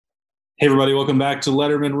Hey, everybody, welcome back to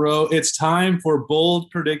Letterman Row. It's time for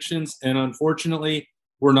bold predictions, and unfortunately,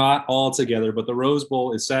 we're not all together, but the Rose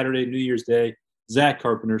Bowl is Saturday, New Year's Day. Zach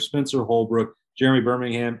Carpenter, Spencer Holbrook, Jeremy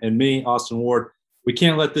Birmingham, and me, Austin Ward. We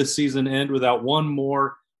can't let this season end without one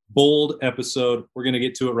more bold episode. We're going to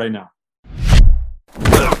get to it right now.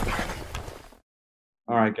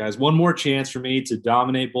 All right, guys, one more chance for me to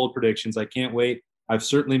dominate bold predictions. I can't wait. I've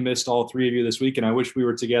certainly missed all three of you this week, and I wish we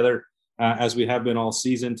were together as we have been all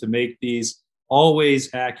season to make these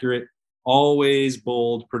always accurate, always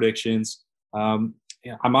bold predictions. I'm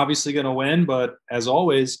obviously going to win, but as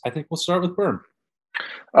always, I think we'll start with Berm.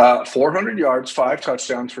 400 yards, 5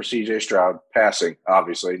 touchdowns for C.J. Stroud, passing,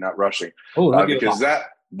 obviously, not rushing, because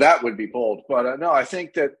that would be bold. But no, I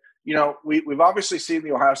think that, we've obviously seen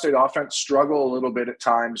the Ohio State offense struggle a little bit at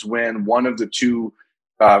times when one of the two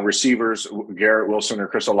receivers, Garrett Wilson or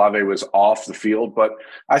Chris Olave, was off the field. But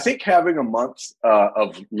I think having a month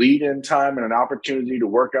of lead-in time and an opportunity to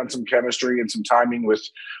work on some chemistry and some timing with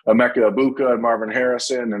Emeka Egbuka and Marvin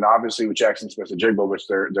Harrison, and obviously with Jackson Smith-Njigba, which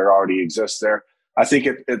there already exists there, I think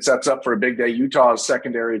it sets up for a big day. Utah's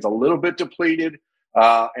secondary is a little bit depleted,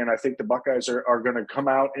 and I think the Buckeyes are going to come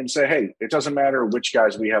out and say, hey, it doesn't matter which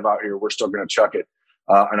guys we have out here, we're still going to chuck it.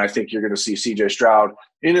 And I think you're going to see C.J. Stroud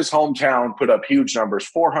in his hometown put up huge numbers,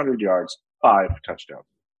 400 yards, 5 touchdowns.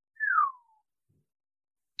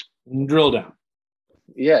 Drill down.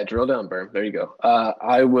 Yeah, drill down, Berm. There you go.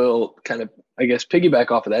 I will kind of,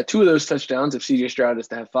 piggyback off of that. 2 of those touchdowns, if C.J. Stroud is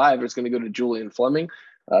to have 5, it's going to go to Julian Fleming,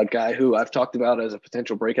 a guy who I've talked about as a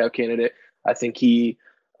potential breakout candidate. I think he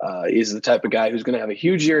is the type of guy who's going to have a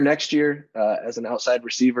huge year next year as an outside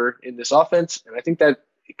receiver in this offense. And I think that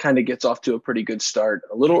it kind of gets off to a pretty good start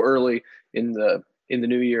a little early in the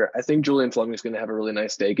new year. I think Julian Fleming is going to have a really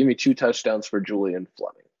nice day. Give me 2 touchdowns for Julian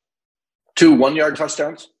Fleming. 2 1-yard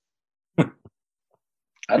touchdowns?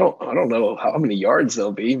 I don't know how many yards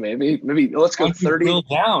they'll be. Maybe let's go 30. Drill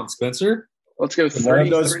down, Spencer. Let's go 30.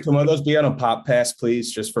 Can one of those be on a pop pass,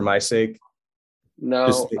 please, just for my sake? No.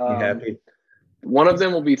 Just make me happy. One of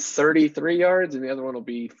them will be 33 yards, and the other one will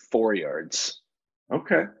be 4 yards.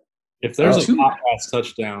 Okay. If there's a pop pass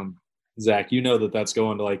touchdown, Zach, you know that's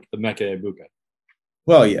going to like the Emeka Egbuka.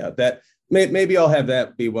 Well, yeah, that maybe I'll have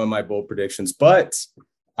that be one of my bold predictions. But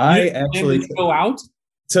I actually go out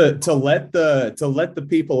to let the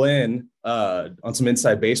people in on some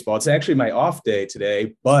inside baseball. It's actually my off day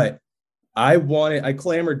today, but I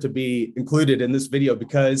clamored to be included in this video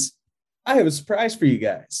because I have a surprise for you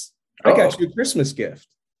guys. I got you a Christmas gift.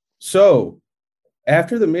 So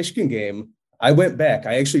after the Michigan game, I went back.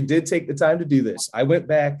 I actually did take the time to do this. I went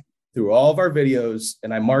back through all of our videos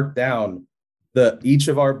and I marked down each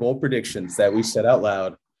of our bold predictions that we said out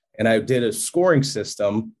loud. And I did a scoring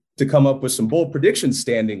system to come up with some bold prediction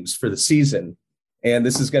standings for the season. And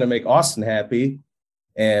this is going to make Austin happy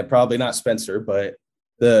and probably not Spencer, but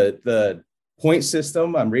the point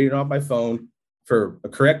system, I'm reading off my phone, for a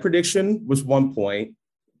correct prediction was 1 point.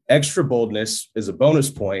 Extra boldness is a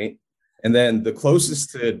bonus point. And then the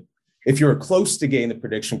closest to, if you were close to getting the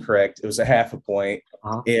prediction correct, it was a half a point.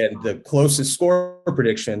 And the closest score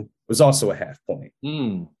prediction was also a half point.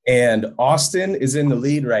 And Austin is in the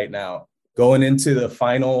lead right now, going into the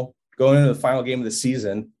final game of the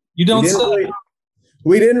season. You don't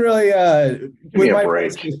we didn't really with my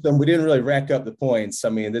point system, we didn't really rack up the points. I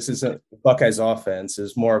mean, this isn't Buckeyes offense.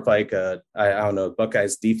 It's more of like I don't know,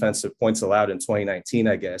 Buckeyes defensive points allowed in 2019,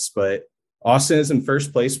 I guess. But Austin is in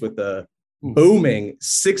first place with a booming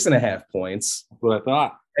 6.5 points. That's what I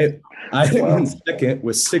thought. I'm in second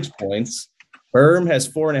with 6 points. Berm has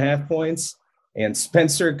 4.5 points, and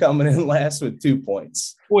Spencer coming in last with 2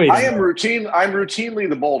 points. I'm routinely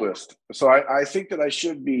the boldest, so I think that I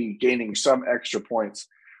should be gaining some extra points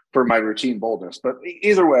for my routine boldness. But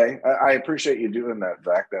either way, I appreciate you doing that,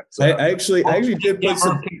 Zach. I actually did put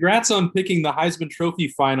some. Congrats on picking the Heisman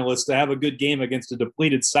Trophy finalists to have a good game against a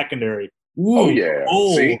depleted secondary. Ooh, oh yeah.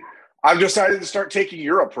 Oh. See, I've decided to start taking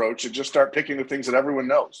your approach and just start picking the things that everyone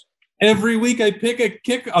knows. Every week I pick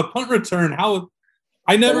a punt return.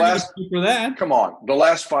 I never got for that. Come on. The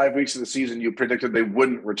last 5 weeks of the season, you predicted they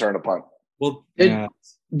wouldn't return a punt. Well,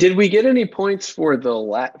 did we get any points for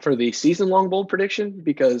the season-long bold prediction?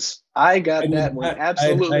 Because I got that one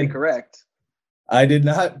absolutely correct. I did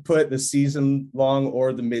not put the season-long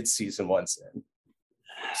or the mid-season ones in.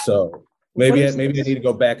 So maybe I need to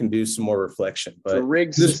go back and do some more reflection. But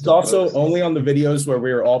this is also only on the videos where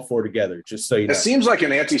we were all 4 together, just so you know. It seems like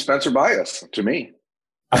an anti-Spencer bias to me.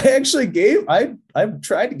 I actually I've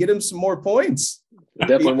tried to get him some more points.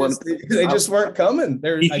 They just weren't coming.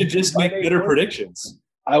 He should just make better predictions.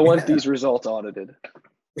 I want these results audited.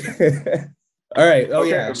 All right. Oh, okay.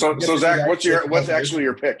 yeah. So Zach, what's actually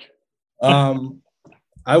your pick?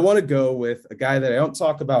 I want to go with a guy that I don't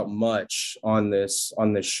talk about much on this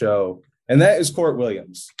show, and that is Court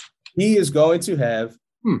Williams. He is going to have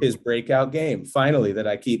his breakout game finally that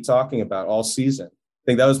I keep talking about all season. I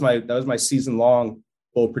think that was my season long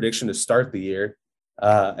bold prediction to start the year.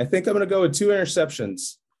 I think I'm going to go with 2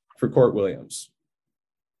 interceptions for Court Williams.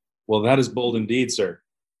 Well, that is bold indeed, sir.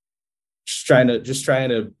 Just trying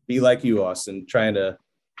to be like you, Austin, trying to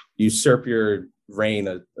usurp your reign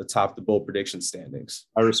atop the bold prediction standings.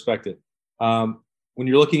 I respect it. When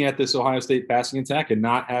you're looking at this Ohio State passing attack and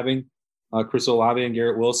not having Chris Olave and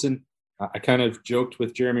Garrett Wilson, I kind of joked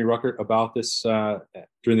with Jeremy Ruckert about this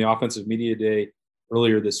during the offensive media day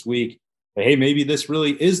earlier this week. Hey, maybe this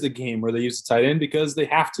really is the game where they use the tight end because they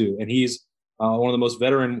have to, and he's one of the most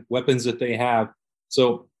veteran weapons that they have.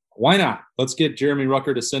 So why not? Let's get Jeremy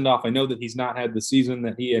Ruckert to send off. I know that he's not had the season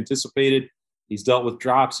that he anticipated. He's dealt with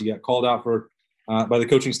drops. He got called out by the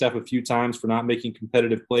coaching staff a few times for not making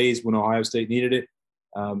competitive plays when Ohio State needed it.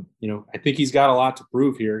 I think he's got a lot to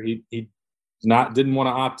prove here. He didn't want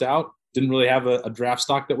to opt out. Didn't really have a draft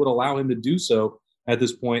stock that would allow him to do so at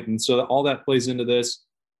this point. And so all that plays into this.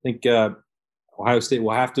 I think Ohio State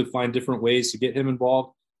will have to find different ways to get him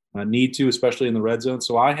involved, need to, especially in the red zone.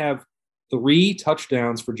 So I have 3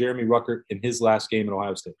 touchdowns for Jeremy Ruckert in his last game at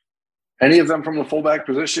Ohio State. Any of them from the fullback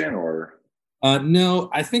position or? No,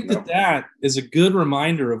 I think that is a good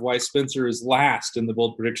reminder of why Spencer is last in the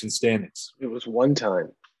bold prediction standings. It was one time.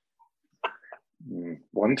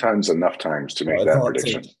 One time's enough times to make that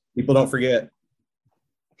prediction. People don't forget.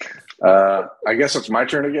 I guess it's my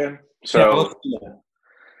turn again. So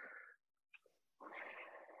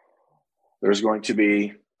there's going to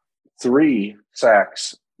be 3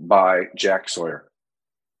 sacks by Jack Sawyer.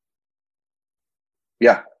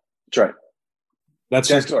 Yeah, that's right. That's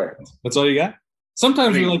Jack Sawyer. That's all you got?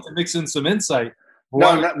 Sometimes we like to mix in some insight.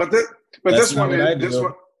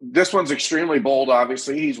 This one's extremely bold,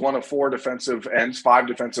 obviously. He's one of 5 defensive ends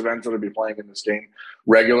that will be playing in this game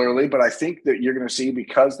regularly. But I think that you're going to see,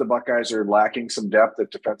 because the Buckeyes are lacking some depth at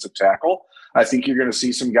defensive tackle, I think you're going to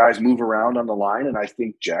see some guys move around on the line. And I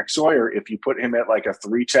think Jack Sawyer, if you put him at like a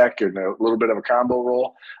 3-tech and a little bit of a combo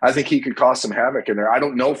role, I think he could cause some havoc in there. I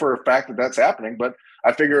don't know for a fact that that's happening, but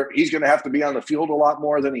I figure he's going to have to be on the field a lot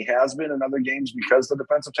more than he has been in other games because the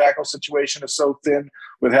defensive tackle situation is so thin,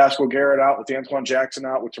 with Haskell Garrett out, with Antoine Jackson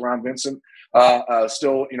out, with Teron Vincent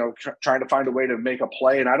still, trying to find a way to make a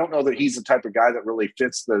play. And I don't know that he's the type of guy that really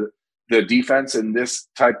fits the defense in this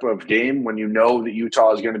type of game when you know that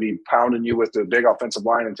Utah is going to be pounding you with the big offensive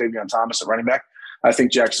line and Tavion Thomas at running back. I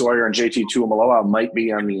think Jack Sawyer and JT Tuimoloau might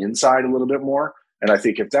be on the inside a little bit more. And I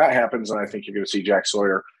think if that happens, then I think you're going to see Jack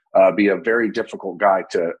Sawyer be a very difficult guy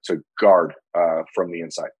to guard from the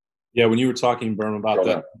inside. Yeah, when you were talking, Berm, about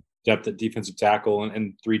the depth at defensive tackle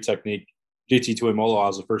and 3 technique, JT Tuimoloau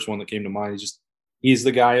was the first one that came to mind. He's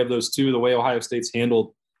the guy of those 2. The way Ohio State's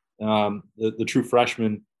handled the true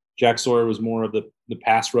freshman, Jack Sawyer was more of the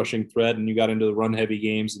pass rushing threat, and you got into the run heavy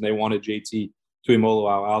games, and they wanted JT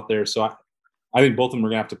Tuimoloau out there. So I think both of them are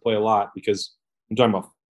going to have to play a lot, because I'm talking about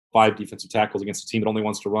 5 defensive tackles against a team that only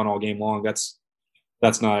wants to run all game long. That's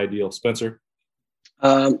not ideal. Spencer?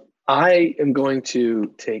 I am going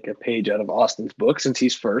to take a page out of Austin's book since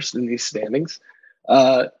he's first in these standings.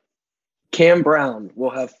 Cam Brown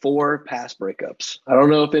will have 4 pass breakups. I don't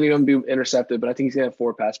know if any of them be intercepted, but I think he's going to have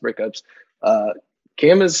 4 pass breakups.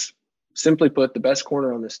 Cam is, simply put, the best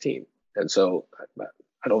corner on this team. And so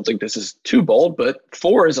I don't think this is too bold, but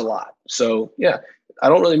 4 is a lot. So, yeah, I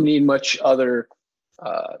don't really need much other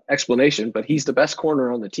explanation, but he's the best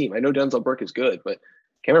corner on the team. I know Denzel Burke is good, but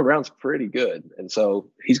Cameron Brown's pretty good. And so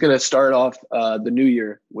he's going to start off the new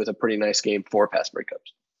year with a pretty nice game, 4 pass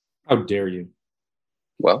breakups. How dare you?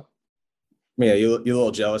 Well, yeah, you a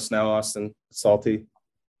little jealous now, Austin? Salty?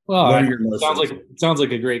 Well, it sounds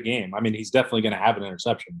like a great game. I mean, he's definitely going to have an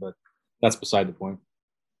interception, but that's beside the point.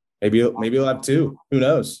 Maybe he'll have 2. Who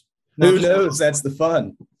knows? Who knows? That's the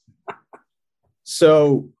fun.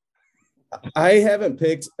 So I haven't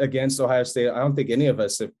picked against Ohio State. I don't think any of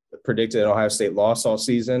us have predicted an Ohio State loss all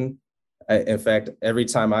season. In fact, every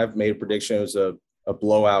time I've made a prediction, it was a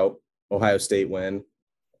blowout Ohio State win.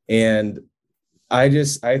 And I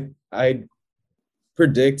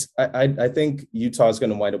predict I think Utah is going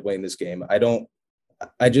to wind up winning this game. I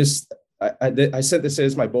said this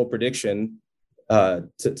as my bold prediction to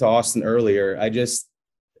Austin earlier.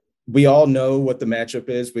 We all know what the matchup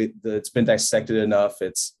is. It's been dissected enough.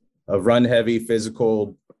 It's a run heavy,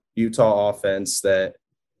 physical Utah offense that,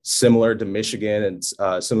 similar to Michigan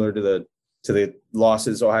and similar to the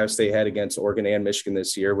losses Ohio State had against Oregon and Michigan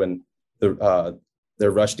this year, when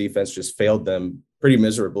their rush defense just failed them pretty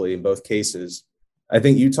miserably in both cases. I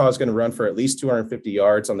think Utah is going to run for at least 250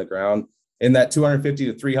 yards on the ground in that 250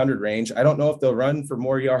 to 300 range. I don't know if they'll run for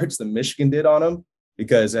more yards than Michigan did on them,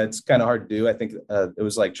 because that's kind of hard to do. I think it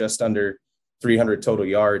was like just under 300 total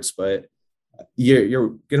yards, but you're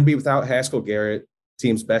going to be without Haskell Garrett,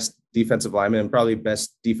 team's best defensive lineman and probably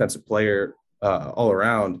best defensive player all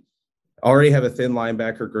around. Already have a thin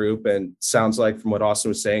linebacker group, and sounds like from what Austin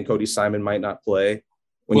was saying, Cody Simon might not play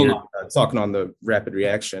when you're talking on the rapid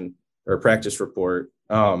reaction or practice report.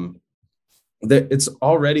 It's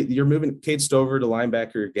already, you're moving Cade Stover to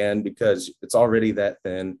linebacker again because it's already that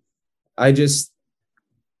thin. I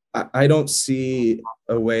don't see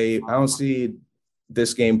a way. I don't see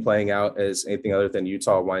this game playing out as anything other than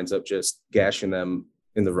Utah winds up just gashing them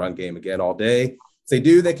in the run game again all day. If they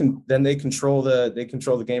do, they control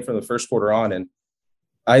the game from the first quarter on. And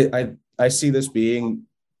I see this being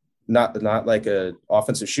not like a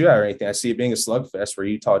offensive shootout or anything. I see it being a slugfest where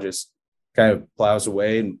Utah just kind of plows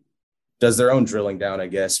away and does their own drilling down, I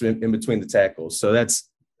guess, in between the tackles. So that's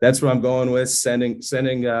what I'm going with, sending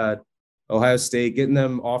Ohio State, getting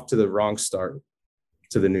them off to the wrong start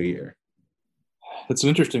to the new year. It's an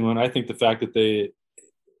interesting one. I think the fact that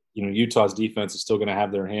Utah's defense is still going to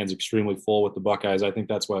have their hands extremely full with the Buckeyes. I think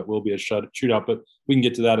that's why it will be a shootout, but we can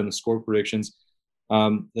get to that in the score predictions. A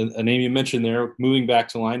name you mentioned there, moving back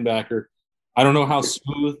to linebacker. I don't know how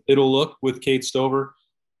smooth it'll look with Cade Stover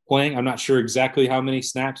playing. I'm not sure exactly how many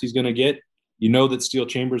snaps he's going to get. You know that Steel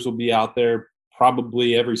Chambers will be out there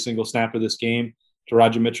probably every single snap of this game.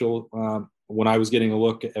 Taraji Mitchell, when I was getting a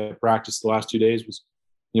look at practice the last 2 days, was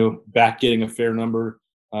back getting a fair number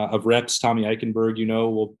of reps. Tommy Eichenberg,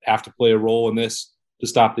 will have to play a role in this to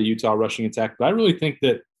stop the Utah rushing attack. But I really think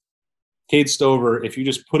that Cade Stover, if you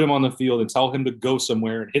just put him on the field and tell him to go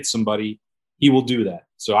somewhere and hit somebody, he will do that.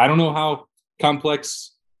 So I don't know how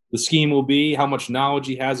complex the scheme will be, how much knowledge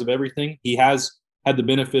he has of everything. He has had the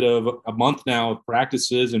benefit of a month now of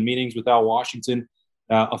practices and meetings with Al Washington,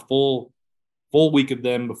 a full week of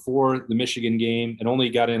them before the Michigan game, and only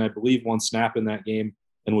got in, I believe, one snap in that game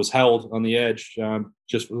and was held on the edge,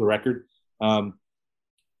 just for the record.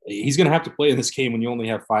 He's going to have to play in this game when you only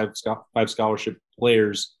have five scholarship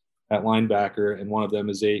players at linebacker, and one of them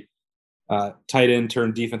is a tight end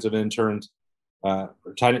turned defensive end turned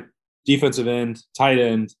defensive end, tight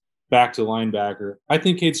end, back to linebacker. I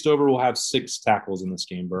think Cade Stover will have 6 tackles in this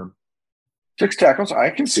game, Berm. 6 tackles?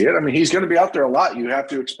 I can see it. I mean, he's going to be out there a lot. You have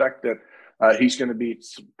to expect that he's going to be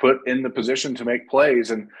put in the position to make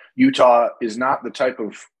plays. And Utah is not the type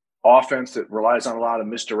of offense that relies on a lot of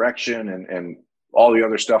misdirection and all the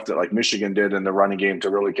other stuff that like Michigan did in the running game to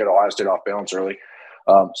really get Ohio State off balance early.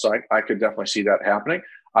 So I could definitely see that happening.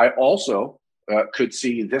 I also could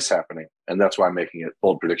see this happening, and that's why I'm making it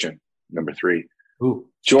bold prediction number 3. Ooh.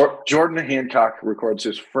 Jordan Hancock records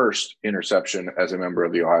his first interception as a member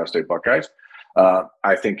of the Ohio State Buckeyes.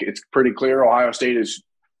 I think it's pretty clear Ohio State is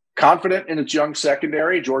confident in its young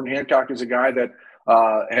secondary. Jordan Hancock is a guy that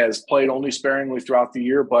has played only sparingly throughout the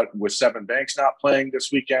year, but with Sevyn Banks not playing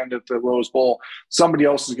this weekend at the Rose Bowl, somebody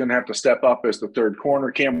else is going to have to step up as the third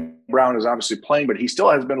corner. Cam Brown is obviously playing, but he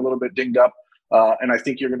still has been a little bit dinged up. And I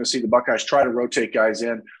think you're going to see the Buckeyes try to rotate guys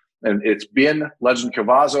in. And it's been Legend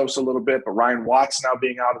Cavazos a little bit, but Ryan Watts now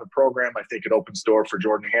being out of the program, I think it opens the door for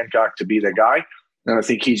Jordan Hancock to be the guy. And I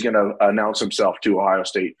think he's going to announce himself to Ohio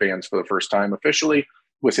State fans for the first time officially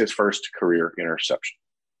with his first career interception.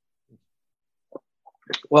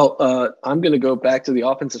 Well, I'm going to go back to the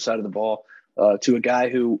offensive side of the ball, to a guy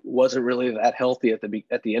who wasn't really that healthy at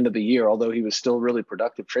the end of the year, although he was still really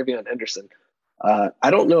productive, TreVeyon Henderson. I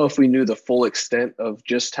don't know if we knew the full extent of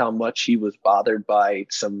just how much he was bothered by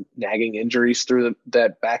some nagging injuries through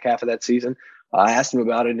that back half of that season. I asked him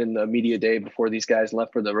about it in the media day before these guys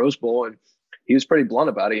left for the Rose Bowl, and he was pretty blunt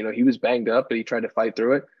about it. He was banged up, but he tried to fight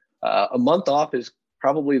through it. A month off is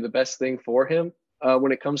probably the best thing for him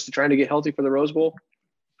when it comes to trying to get healthy for the Rose Bowl.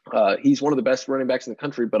 He's one of the best running backs in the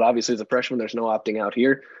country, but obviously as a freshman, there's no opting out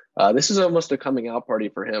here. This is almost a coming out party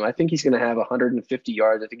for him. I think he's going to have 150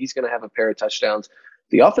 yards. I think he's going to have a pair of touchdowns.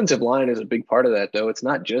 The offensive line is a big part of that, though. It's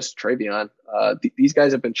not just TreVeyon. These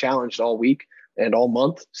guys have been challenged all week and all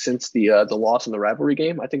month since the loss in the rivalry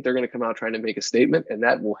game. I think they're going to come out trying to make a statement, and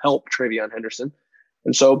that will help TreVeyon Henderson.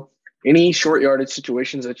 And so any short yardage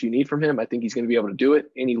situations that you need from him, I think he's going to be able to do it.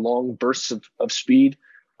 Any long bursts of speed.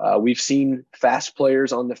 We've seen fast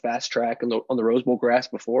players on the fast track on the Rose Bowl grass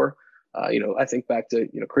before. I think back to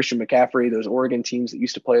Christian McCaffrey, those Oregon teams that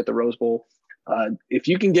used to play at the Rose Bowl. If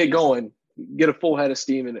you can get going, get a full head of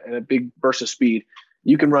steam and a big burst of speed,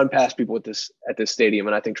 you can run past people at this stadium.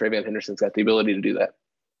 And I think TreVeyon Henderson's got the ability to do that.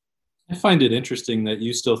 I find it interesting that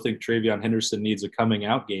you still think TreVeyon Henderson needs a coming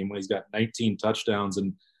out game when he's got 19 touchdowns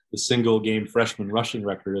and the single game freshman rushing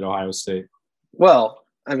record at Ohio State. Well,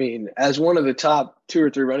 I mean, as one of the top 2 or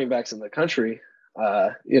 3 running backs in the country,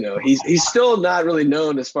 he's still not really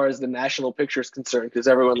known as far as the national picture is concerned because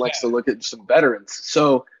everyone likes to look at some veterans.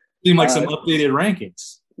 So seem like some updated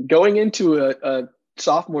rankings going into a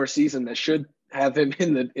sophomore season that should have him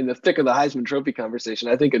in the thick of the Heisman Trophy conversation.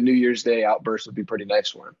 I think a New Year's Day outburst would be pretty nice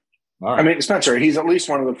for him. All right. I mean, Spencer, he's at least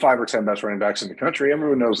one of the 5 or 10 best running backs in the country.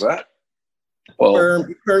 Everyone knows that. Well,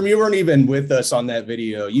 Herm, you weren't even with us on that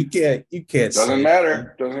video. You can't. Doesn't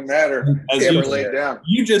matter. Doesn't matter. Hammer laid down.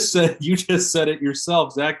 You just said it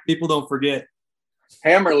yourself, Zach. People don't forget.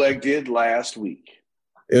 Hammerleg did last week.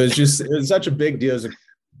 It was such a big deal. It was an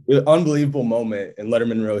unbelievable moment in Letterman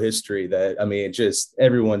Monroe history that, I mean, just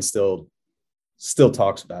everyone still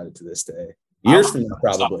talks about it to this day. Years from now,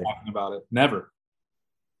 probably. Talking about it. Never.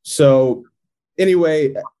 So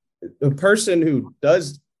anyway, a person who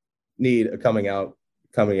does need a coming out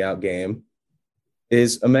game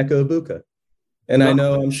is Emeka Egbuka. And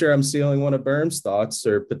I'm sure I'm stealing one of Berm's thoughts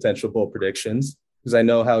or potential bold predictions because I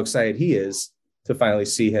know how excited he is to finally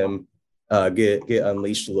see him get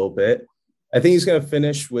unleashed a little bit. I think he's going to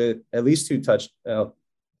finish with at least 2 touchdowns.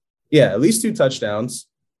 He's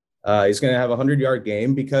going to have a 100-yard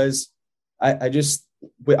game because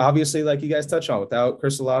obviously, like you guys touch on, without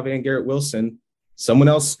Chris Olave and Garrett Wilson, someone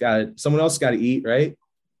else got to eat, right?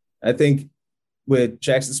 I think with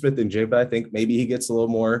Jackson Smith and Jigba, I think maybe he gets a little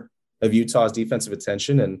more of Utah's defensive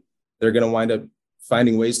attention, and they're going to wind up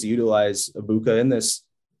finding ways to utilize Egbuka in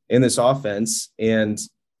this offense. And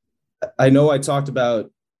I know I talked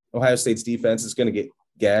about Ohio State's defense is going to get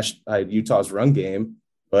gashed by Utah's run game,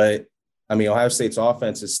 but I mean, Ohio State's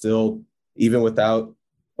offense is still, even without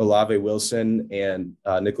Olave Wilson and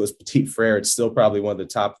Nicholas Petit-Frere, it's still probably one of the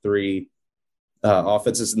top 3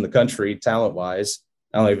 offenses in the country, talent-wise.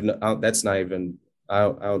 I don't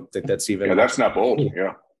think that's even. Yeah, that's not bold.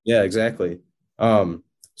 Yeah. Yeah, exactly.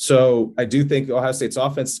 So I do think Ohio State's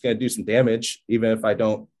offense is going to do some damage, even if I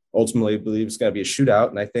don't ultimately believe it's going to be a shootout.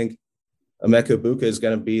 And I think Emeka Egbuka is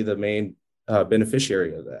going to be the main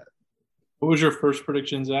beneficiary of that. What was your first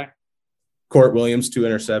prediction, Zach? Court Williams, 2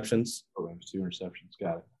 interceptions. Court Williams, 2 interceptions.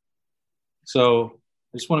 Got it. So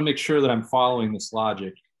I just want to make sure that I'm following this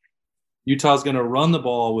logic. Utah's going to run the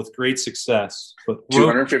ball with great success, but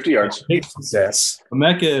 250 yards. Great success.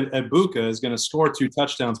 Emeka Egbuka is going to score 2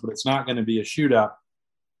 touchdowns, but it's not going to be a shootout.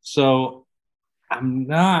 So I'm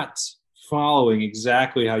not following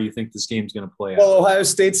exactly how you think this game's going to play out. Well, Ohio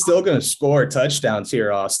State's still going to score touchdowns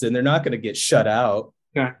here, Austin. They're not going to get shut out.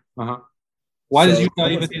 Okay. Why does Utah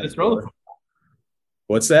even need to throw the football?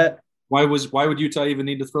 What's that? Why would Utah even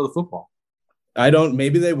need to throw the football?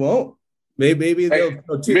 Maybe they won't. Maybe they'll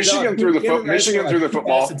Michigan threw the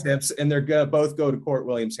football tips, and they're gonna both go to Court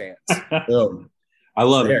Williams' hands. Boom. I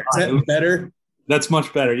love it. Is that better? That's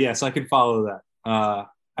much better. Yes, I can follow that. I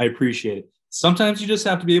appreciate it. Sometimes you just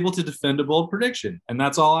have to be able to defend a bold prediction, and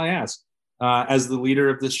that's all I ask as the leader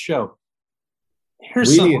of this show. We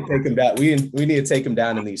need to take him down. We need to take him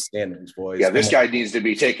down in these standings, boys. Yeah, this guy needs to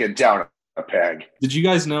be taken down a peg. Did you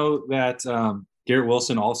guys know that Garrett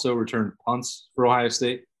Wilson also returned punts for Ohio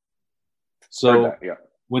State? So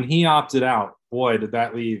when he opted out, boy, did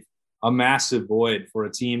that leave a massive void for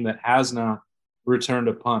a team that has not returned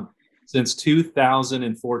a punt since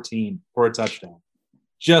 2014 for a touchdown.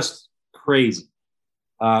 Just crazy.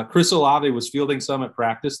 Chris Olave was fielding some at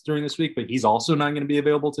practice during this week, but he's also not going to be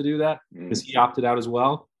available to do that because he opted out as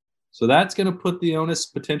well. So that's going to put the onus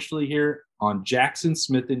potentially here on Jackson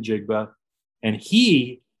Smith and Jigba, and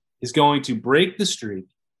he is going to break the streak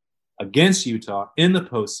against Utah in the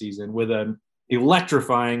postseason with an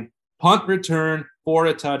electrifying punt return for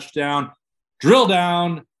a touchdown. Drill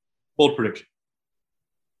down. Bold prediction.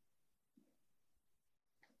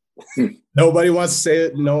 Nobody wants to say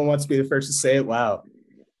it. No one wants to be the first to say it. Wow.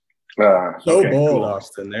 Bold, cool.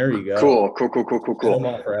 Austin. There you go. Cool.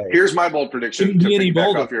 Right. Here's my bold prediction.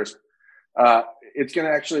 It's going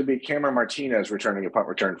to actually be Cameron Martinez returning a punt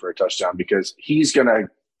return for a touchdown because he's going to,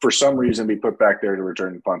 for some reason, be put back there to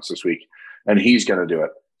return punts this week, and he's going to do it.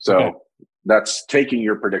 So that's taking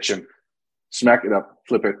your prediction, smack it up,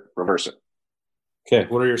 flip it, reverse it. Okay,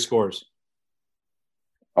 what are your scores?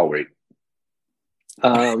 I'll wait.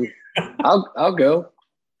 I'll go.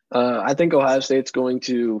 I think Ohio State's going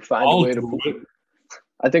to find a way to pull it.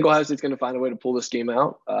 I think Ohio State's going to find a way to pull this game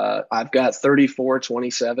out. I've got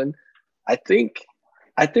 34-27. I think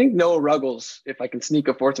Noah Ruggles, if I can sneak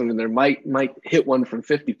a fourth one in there, might hit one from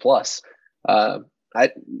 50 plus.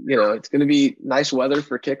 It's going to be nice weather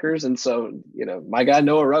for kickers. And so, my guy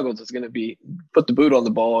Noah Ruggles is going to be put the boot on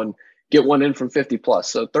the ball and get one in from 50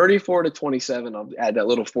 plus. So 34-27, I'll add that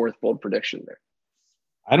little fourth bold prediction there.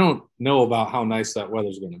 I don't know about how nice that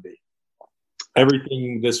weather's going to be.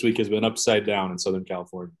 Everything this week has been upside down in Southern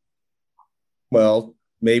California. Well,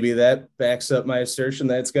 maybe that backs up my assertion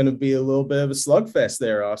that it's going to be a little bit of a slugfest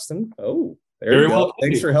there, Austin. Oh, there you go. Well,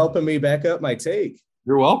 thanks for helping me back up my take.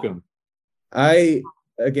 You're welcome. I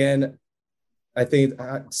think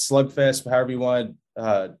slugfest, however you want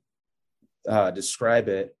to describe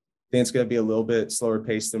it, I think it's going to be a little bit slower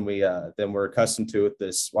paced than we're accustomed to with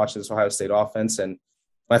watching this Ohio State offense. And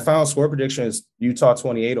my final score prediction is Utah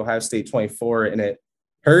 28, Ohio State 24, and it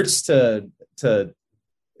hurts it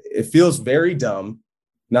feels very dumb,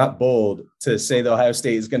 not bold, to say that Ohio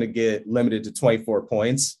State is going to get limited to 24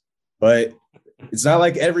 points, but it's not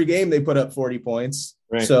like every game they put up 40 points.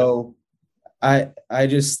 Right. So I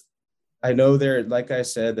know they're, like I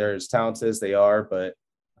said, they're as talented as they are, but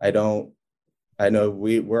I know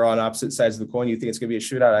we're on opposite sides of the coin. You think it's going to be a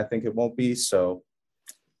shootout. I think it won't be. So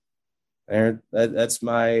that's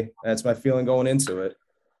my feeling going into it.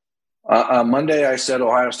 Monday, I said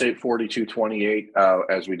Ohio State 42-28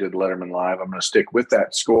 as we did Letterman Live. I'm going to stick with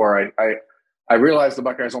that score. I realize the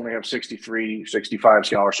Buckeyes only have 65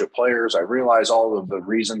 scholarship players. I realize all of the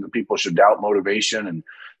reason that people should doubt motivation and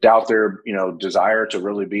doubt their desire to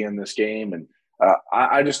really be in this game. And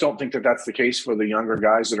I just don't think that that's the case for the younger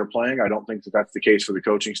guys that are playing. I don't think that that's the case for the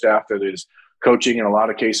coaching staff that is coaching in a lot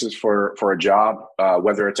of cases for a job,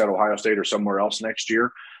 whether it's at Ohio State or somewhere else next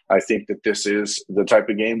year. I think that this is the type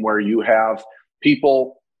of game where you have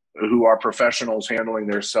people who are professionals handling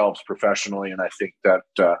themselves professionally. And I think that,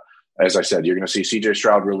 as I said, you're going to see CJ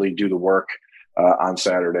Stroud really do the work on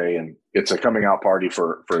Saturday. And it's a coming out party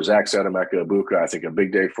for Zach Sedemeka Ibuka. I think a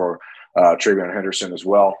big day for Travion Henderson as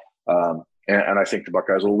well. And I think the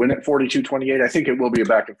Buckeyes will win it 42-28. I think it will be a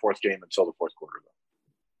back and forth game until the fourth quarter, though.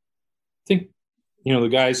 I think, the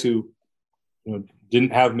guys who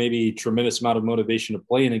didn't have maybe a tremendous amount of motivation to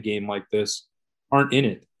play in a game like this aren't in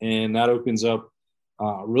it. And that opens up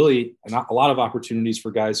really a lot of opportunities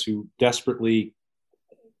for guys who desperately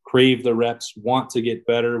crave the reps, want to get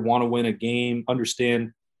better, want to win a game,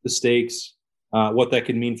 understand the stakes, what that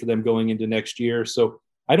can mean for them going into next year. So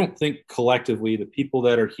I don't think collectively the people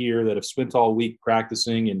that are here that have spent all week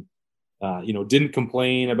practicing and, didn't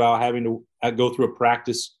complain about having to go through a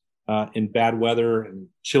practice in bad weather and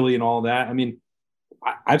chilly and all that. I mean,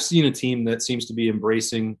 I've seen a team that seems to be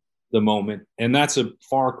embracing the moment, and that's a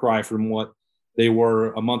far cry from what they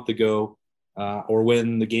were a month ago or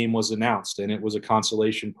when the game was announced and it was a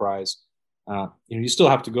consolation prize. You still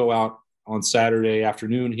have to go out on Saturday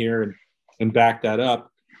afternoon here and back that up.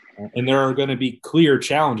 And there are going to be clear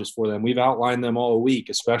challenges for them. We've outlined them all week,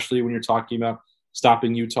 especially when you're talking about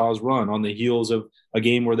stopping Utah's run on the heels of a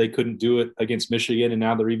game where they couldn't do it against Michigan, and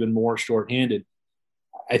now they're even more shorthanded.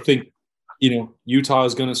 I think, Utah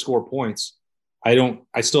is going to score points. I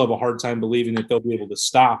still have a hard time believing that they'll be able to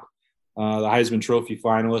stop the Heisman Trophy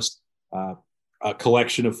finalist, a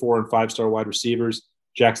collection of 4- and 5-star wide receivers,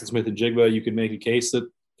 Jackson Smith and Jigba. You could make a case that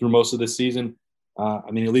through most of this season,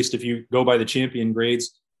 at least if you go by the champion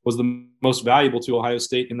grades, was the most valuable to Ohio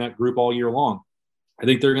State in that group all year long. I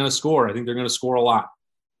think they're going to score. I think they're going to score a lot.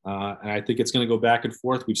 And I think it's going to go back and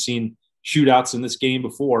forth. We've seen shootouts in this game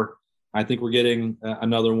before. I think we're getting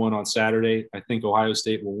another one on Saturday. I think Ohio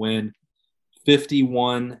State will win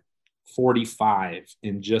 51-45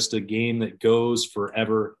 in just a game that goes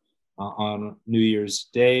forever on New Year's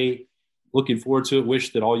Day. Looking forward to it.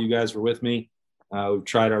 Wish that all you guys were with me. We've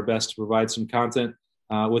tried our best to provide some content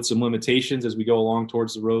with some limitations as we go along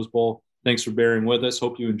towards the Rose Bowl. Thanks for bearing with us.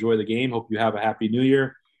 Hope you enjoy the game. Hope you have a happy New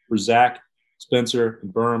Year. For Zach, Spencer,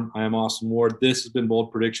 and Berm, I am Austin Ward. This has been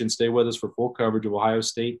Bold Prediction. Stay with us for full coverage of Ohio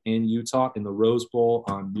State and Utah in the Rose Bowl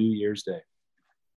on New Year's Day.